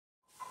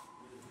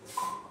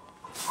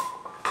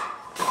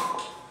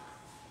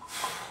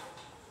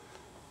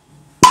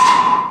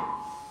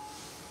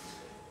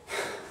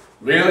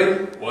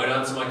Really? Won't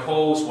answer my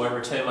calls, won't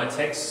return my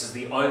texts. This is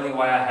the only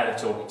way I had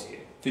of talking to you.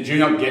 Did you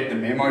not get the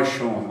memo,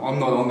 Sean? I'm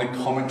not on the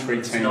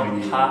commentary team.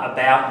 It's not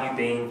about you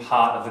being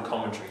part of the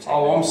commentary team.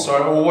 Oh, I'm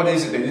sorry. Well, what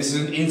is it then? This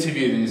is an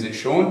interview then, is it,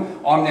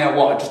 Sean? I'm now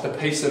what? Just a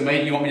piece of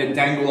meat? You want me to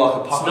dangle like a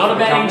puppet? It's not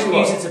about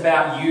interviews, it's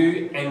about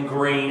you and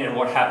Green and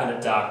what happened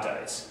at Dark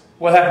Days.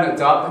 What happened at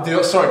Dark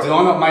Days? Sorry, did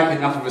I not make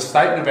enough of a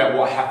statement about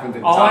what happened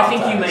at Dark Days?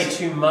 I think you made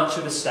too much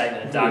of a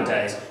statement at Dark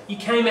Days. You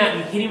came out and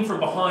you hit him from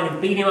behind and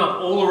beat him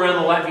up all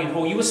around the Latvian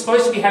hall. You were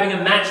supposed to be having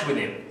a match with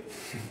him.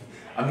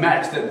 A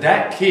match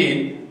that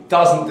kid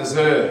doesn't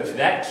deserve.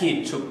 That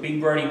kid took Big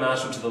Brody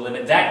Marshall to the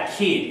limit. That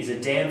kid is a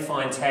damn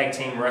fine tag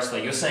team wrestler.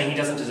 You're saying he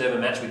doesn't deserve a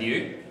match with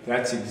you?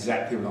 That's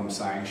exactly what I'm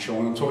saying,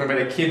 Sean. I'm talking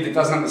about a kid that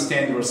doesn't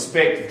understand the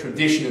respect, the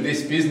tradition of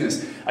this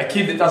business. A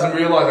kid that doesn't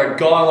realise a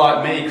guy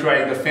like me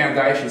created the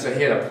foundation so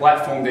he had a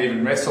platform to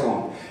even wrestle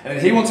on. And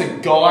if he wants a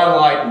guy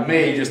like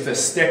me just to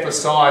step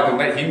aside and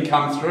let him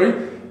come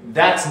through,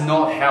 that's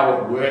not how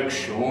it works,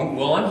 Sean.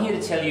 Well, I'm here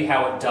to tell you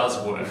how it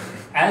does work.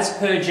 As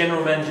per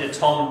General Manager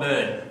Tom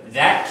Byrne,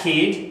 that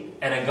kid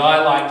and a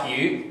guy like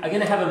you are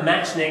going to have a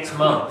match next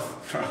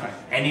month. Right.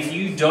 And if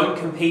you don't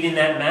compete in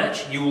that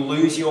match, you will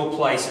lose your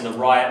place in the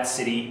Riot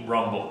City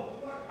Rumble.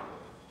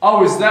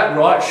 Oh, is that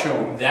right,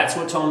 Sean? That's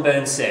what Tom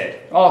Byrne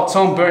said. Oh,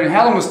 Tom Byrne.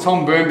 How long has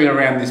Tom Byrne been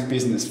around this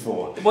business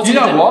for? What's you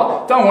know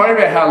what? Don't worry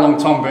about how long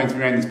Tom Byrne's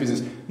been around this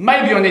business.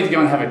 Maybe I need to go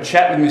and have a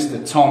chat with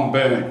Mr. Tom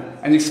Byrne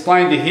and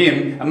explain to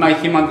him and make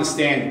him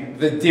understand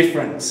the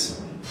difference.